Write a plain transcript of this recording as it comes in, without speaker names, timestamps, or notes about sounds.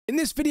In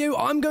this video,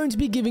 I'm going to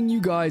be giving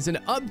you guys an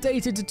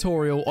updated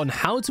tutorial on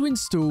how to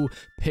install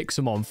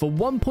Pixelmon for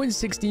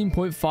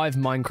 1.16.5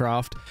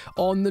 Minecraft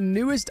on the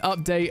newest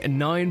update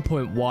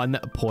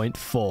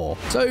 9.1.4.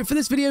 So for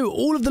this video,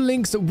 all of the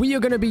links that we are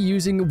going to be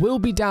using will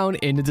be down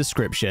in the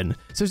description.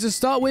 So to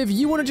start with,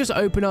 you want to just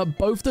open up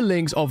both the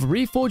links of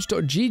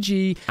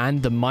reforge.gg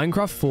and the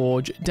Minecraft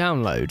Forge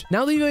download.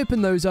 Now that you've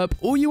opened those up,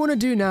 all you want to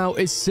do now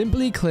is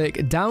simply click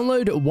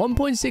download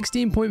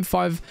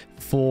 1.16.5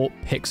 for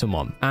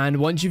Pixelmon. And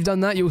once you've done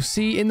that, you'll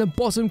see in the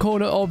bottom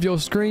corner of your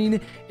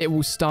screen, it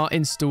will start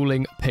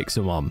installing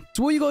Pixelmon.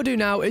 So all you gotta do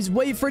now is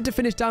wait for it to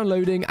finish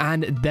downloading,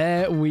 and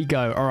there we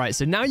go. All right,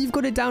 so now you've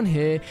got it down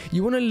here.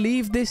 You wanna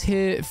leave this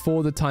here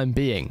for the time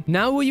being.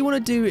 Now what you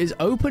wanna do is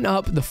open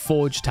up the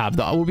Forge tab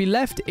that will be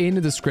left in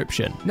the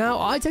description.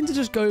 Now, I tend to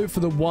just go for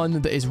the one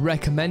that is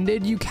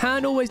recommended. You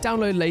can always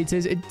download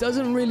laters. It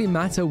doesn't really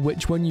matter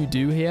which one you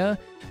do here.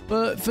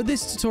 But for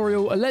this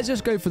tutorial, let's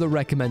just go for the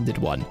recommended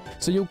one.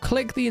 So you'll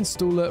click the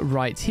installer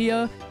right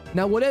here.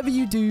 Now, whatever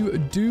you do,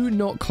 do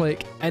not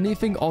click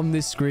anything on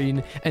this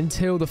screen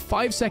until the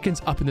 5 seconds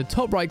up in the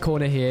top right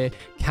corner here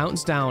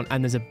counts down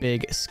and there's a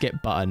big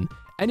skip button.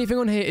 Anything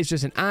on here is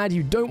just an ad.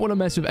 You don't want to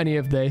mess with any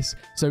of this.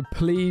 So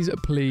please,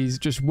 please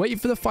just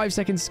wait for the 5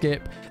 second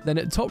skip. Then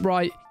at the top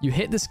right, you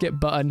hit the skip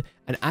button.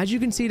 And as you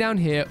can see down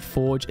here,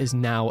 Forge is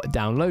now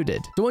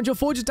downloaded. So once your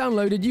Forge is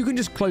downloaded, you can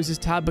just close this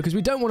tab because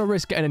we don't want to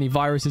risk getting any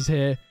viruses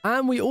here.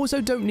 And we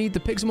also don't need the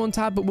Pixelmon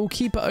tab, but we'll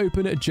keep it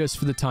open just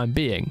for the time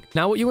being.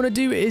 Now, what you want to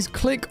do is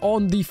click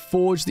on the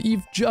Forge that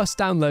you've just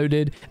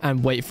downloaded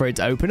and wait for it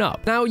to open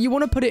up. Now, you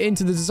want to put it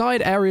into the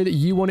desired area that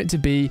you want it to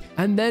be.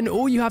 And then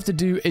all you have to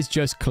do is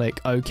just click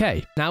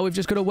OK. Now, we've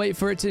just got to wait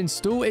for it to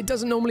install. It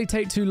doesn't normally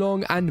take too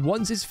long. And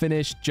once it's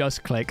finished,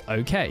 just click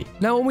OK.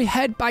 Now, when we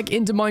head back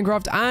into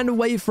Minecraft and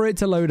wait for it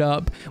to load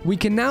up, we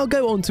can now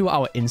go onto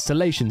our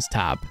installations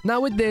tab.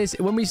 Now with this,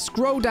 when we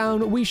scroll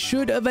down, we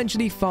should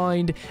eventually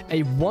find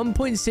a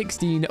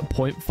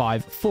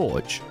 1.16.5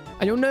 Forge.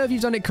 And you'll know if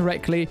you've done it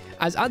correctly,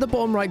 as at the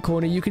bottom right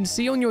corner, you can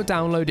see on your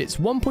download, it's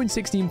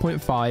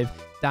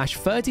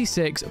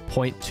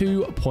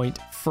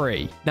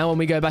 1.16.5-36.2.3. Now, when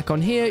we go back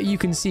on here, you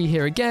can see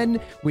here again,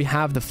 we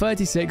have the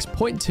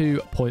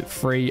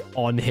 36.2.3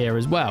 on here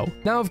as well.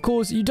 Now, of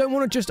course, you don't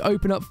want to just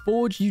open up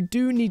Forge. You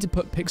do need to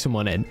put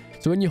Pixelmon in.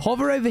 So when you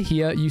hover over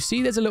here, you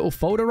see there's a little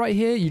folder right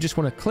here. You just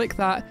want to click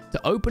that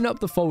to open up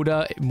the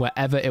folder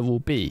wherever it will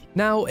be.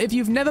 Now, if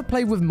you've never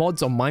played with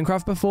mods on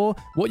Minecraft before,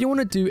 what you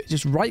want to do is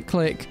just right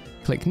click,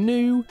 click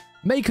new,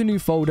 make a new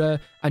folder,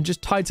 and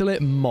just title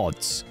it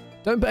mods.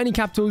 Don't put any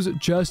capitals,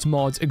 just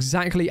mods,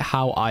 exactly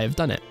how I have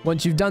done it.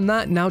 Once you've done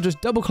that, now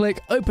just double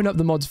click, open up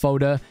the mods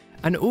folder,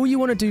 and all you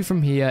want to do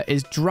from here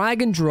is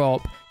drag and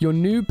drop your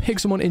new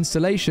Pixelmon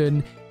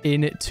installation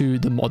into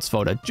the mods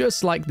folder,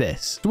 just like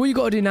this. So what you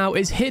got to do now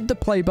is hit the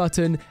play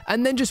button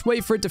and then just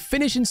wait for it to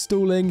finish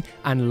installing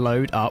and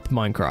load up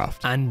Minecraft.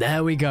 And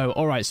there we go.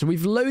 All right, so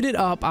we've loaded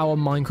up our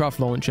Minecraft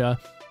launcher.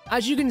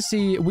 As you can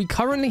see, we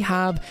currently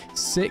have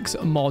 6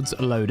 mods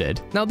loaded.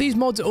 Now, these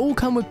mods all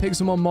come with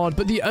Pixelmon Mod,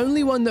 but the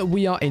only one that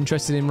we are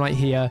interested in right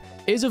here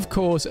is, of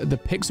course, the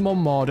Pixelmon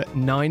Mod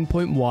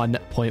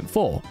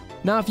 9.1.4.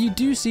 Now, if you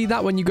do see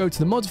that when you go to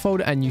the mods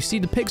folder and you see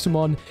the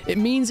Pixelmon, it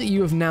means that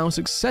you have now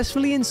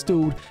successfully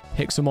installed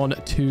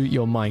Pixelmon to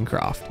your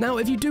Minecraft. Now,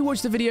 if you do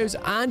watch the videos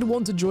and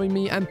want to join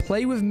me and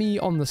play with me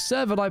on the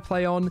server that I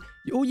play on,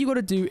 all you got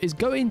to do is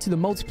go into the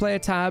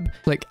multiplayer tab,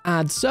 click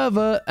add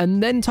server,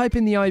 and then type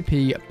in the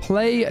IP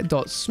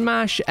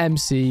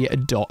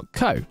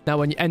play.smashmc.co. Now,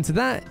 when you enter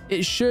that,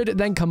 it should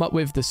then come up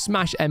with the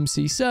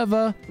SmashMC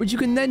server, which you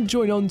can then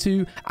join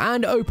onto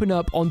and open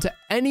up onto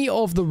any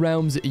of the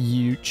realms that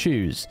you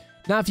choose.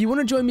 Now, if you want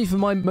to join me for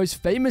my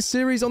most famous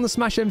series on the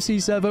SmashMC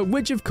server,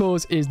 which of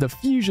course is the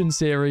Fusion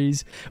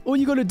series, all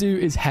you got to do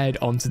is head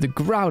onto the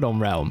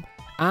Groudon realm.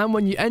 And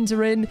when you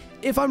enter in,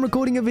 if I'm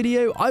recording a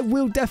video, I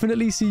will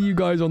definitely see you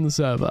guys on the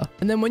server.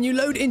 And then when you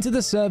load into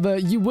the server,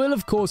 you will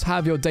of course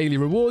have your daily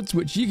rewards,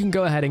 which you can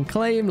go ahead and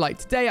claim. Like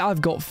today,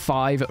 I've got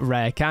 5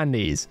 rare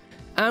candies.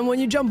 And when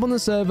you jump on the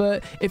server,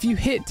 if you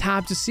hit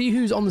tab to see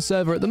who's on the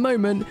server at the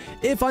moment,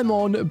 if I'm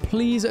on,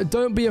 please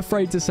don't be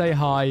afraid to say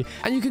hi.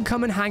 And you can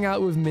come and hang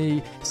out with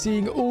me,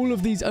 seeing all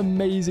of these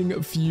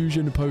amazing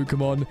fusion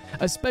Pokemon,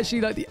 especially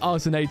like the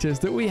Arsenators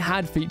that we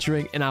had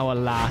featuring in our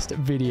last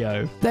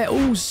video. They're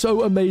all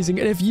so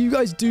amazing. And if you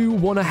guys do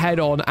want to head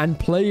on and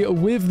play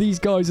with these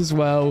guys as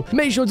well,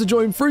 make sure to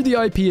join through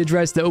the IP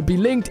address that will be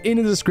linked in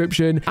the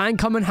description and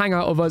come and hang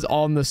out with us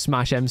on the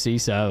SmashMC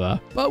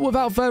server. But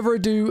without further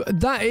ado,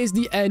 that is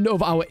the end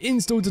of our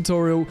install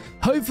tutorial.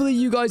 Hopefully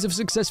you guys have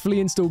successfully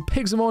installed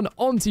Pixelmon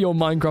onto your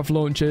Minecraft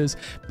launchers,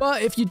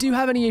 but if you do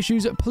have any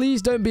issues,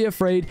 please don't be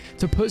afraid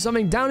to put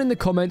something down in the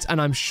comments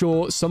and I'm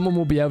sure someone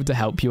will be able to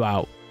help you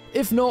out.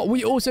 If not,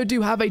 we also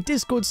do have a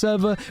Discord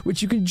server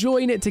which you can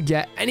join it to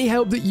get any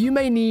help that you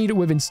may need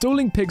with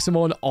installing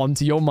Pixelmon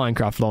onto your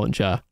Minecraft launcher.